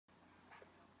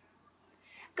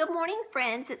Good morning,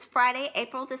 friends. It's Friday,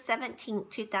 April the 17th,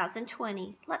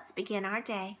 2020. Let's begin our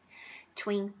day.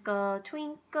 Twinkle,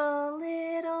 twinkle,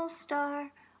 little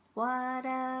star, what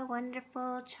a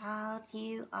wonderful child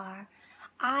you are.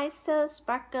 Eyes so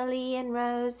sparkly and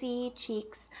rosy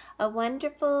cheeks, a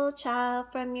wonderful child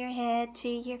from your head to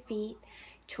your feet.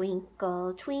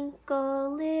 Twinkle,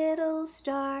 twinkle, little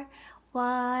star,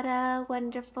 what a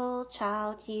wonderful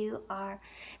child you are.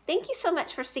 Thank you so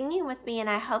much for singing with me, and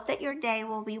I hope that your day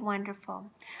will be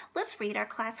wonderful. Let's read our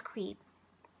class creed.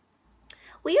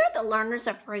 We are the learners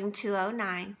of room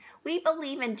 209. We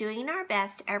believe in doing our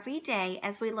best every day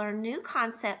as we learn new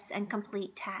concepts and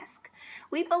complete tasks.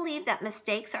 We believe that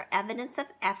mistakes are evidence of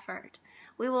effort.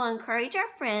 We will encourage our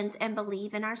friends and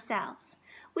believe in ourselves.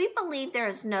 We believe there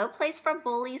is no place for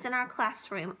bullies in our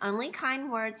classroom, only kind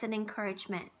words and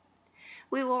encouragement.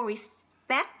 We will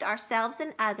respect ourselves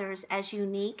and others as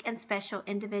unique and special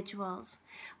individuals.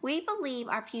 We believe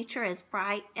our future is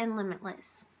bright and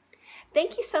limitless.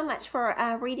 Thank you so much for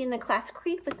reading the class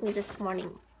creed with me this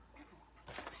morning.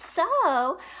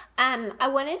 So, I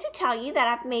wanted to tell you that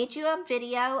I've made you a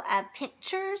video of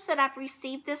pictures that I've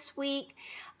received this week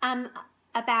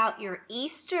about your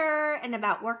Easter and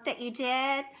about work that you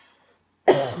did.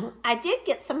 I did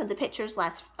get some of the pictures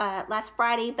last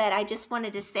Friday, but I just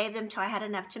wanted to save them till I had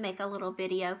enough to make a little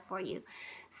video for you.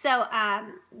 So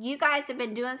you guys have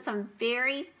been doing some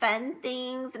very fun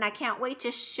things, and I can't wait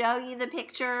to show you the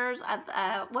pictures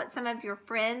of what some of your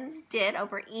friends did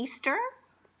over Easter.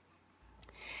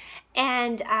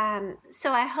 And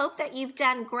so I hope that you've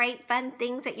done great fun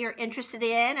things that you're interested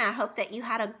in. I hope that you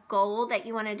had a goal that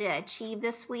you wanted to achieve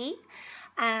this week.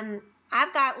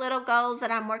 I've got little goals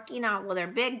that I'm working on. Well, they're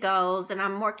big goals, and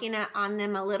I'm working on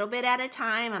them a little bit at a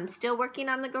time. I'm still working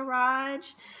on the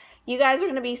garage. You guys are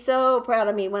going to be so proud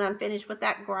of me when I'm finished with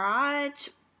that garage.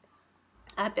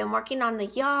 I've been working on the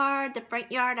yard, the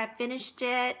front yard. I finished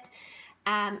it.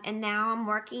 And now I'm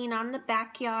working on the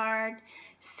backyard.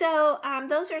 So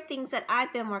those are things that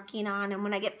I've been working on. And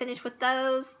when I get finished with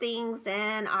those things,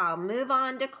 then I'll move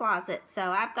on to closet.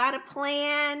 So I've got a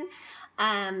plan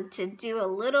to do a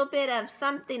little bit of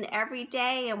something every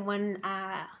day. And when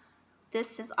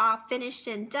this is all finished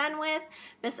and done with,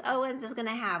 Miss Owens is going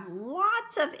to have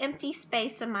lots of empty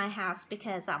space in my house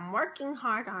because I'm working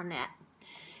hard on it.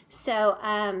 So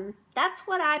that's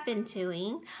what I've been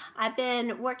doing. I've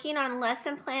been working on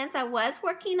lesson plans. I was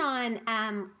working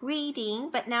on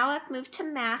reading, but now I've moved to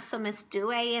math. So Miss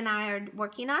Dewey and I are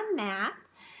working on math.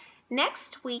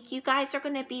 Next week, you guys are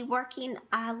going to be working,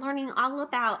 learning all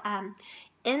about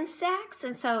insects.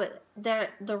 And so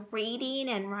the reading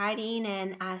and writing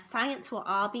and science will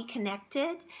all be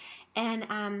connected. And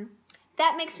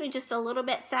that makes me just a little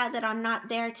bit sad that I'm not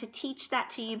there to teach that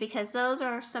to you, because those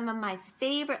are some of my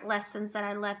favorite lessons that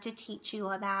I love to teach you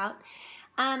about.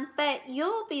 But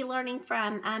you'll be learning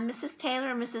from Mrs.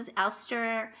 Taylor, Mrs.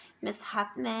 Elster, Miss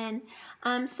Huffman.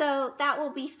 So that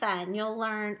will be fun. You'll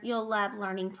love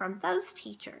learning from those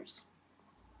teachers.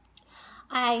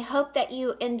 I hope that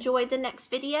you enjoyed the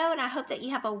next video, and I hope that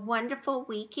you have a wonderful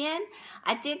weekend.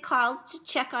 I did call to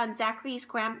check on Zachary's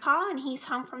grandpa, and he's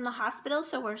home from the hospital,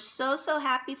 so we're so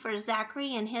happy for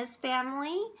Zachary and his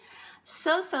family.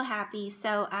 So happy.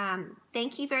 So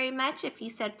thank you very much if you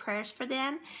said prayers for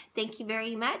them. Thank you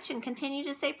very much, and continue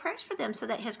to say prayers for them so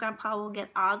that his grandpa will get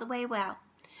all the way well.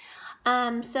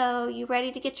 So you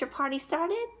ready to get your party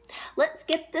started? Let's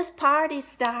get this party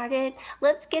started.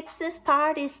 Let's get this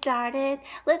party started.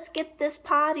 Let's get this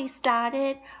party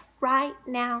started right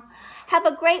now. Have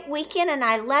a great weekend, and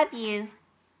I love you.